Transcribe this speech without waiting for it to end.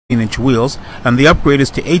inch wheels, and the upgrade is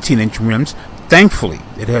to 18-inch rims. Thankfully,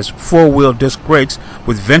 it has four-wheel disc brakes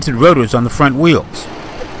with vented rotors on the front wheels.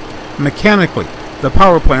 Mechanically, the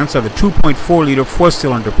power plants are the 2.4-liter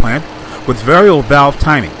four-cylinder plant with variable valve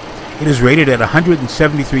timing. It is rated at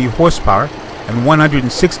 173 horsepower and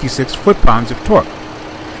 166 foot-pounds of torque.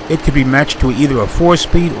 It can be matched to either a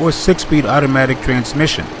 4-speed or 6-speed automatic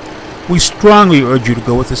transmission. We strongly urge you to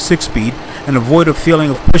go with a 6-speed and avoid a feeling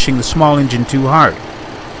of pushing the small engine too hard.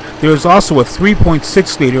 There is also a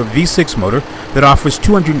 3.6-liter V6 motor that offers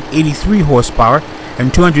 283 horsepower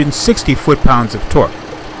and 260 foot-pounds of torque,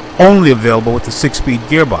 only available with the 6-speed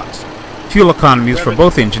gearbox. Fuel economies for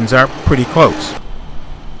both engines are pretty close.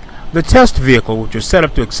 The test vehicle, which is set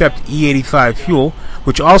up to accept E85 fuel,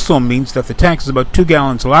 which also means that the tank is about 2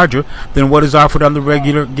 gallons larger than what is offered on the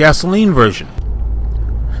regular gasoline version.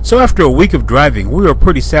 So after a week of driving, we were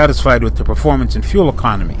pretty satisfied with the performance and fuel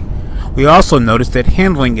economy. We also noticed that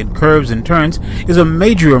handling in curves and turns is a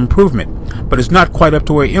major improvement, but is not quite up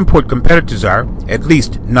to where import competitors are, at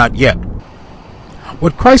least not yet.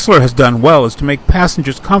 What Chrysler has done well is to make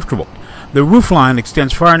passengers comfortable. The roofline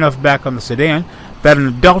extends far enough back on the sedan that an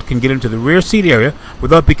adult can get into the rear seat area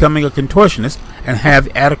without becoming a contortionist and have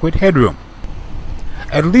adequate headroom.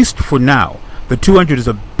 At least for now, the 200 is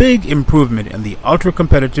a big improvement in the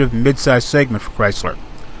ultra-competitive mid-size segment for Chrysler.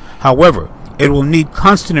 However, it will need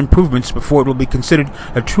constant improvements before it will be considered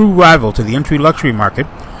a true rival to the entry luxury market,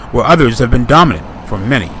 where others have been dominant for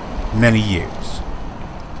many, many years.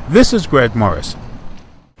 This is Greg Morris.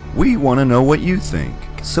 We want to know what you think,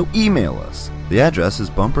 so email us. The address is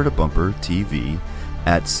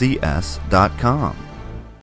bumpertobumpertv@cs.com.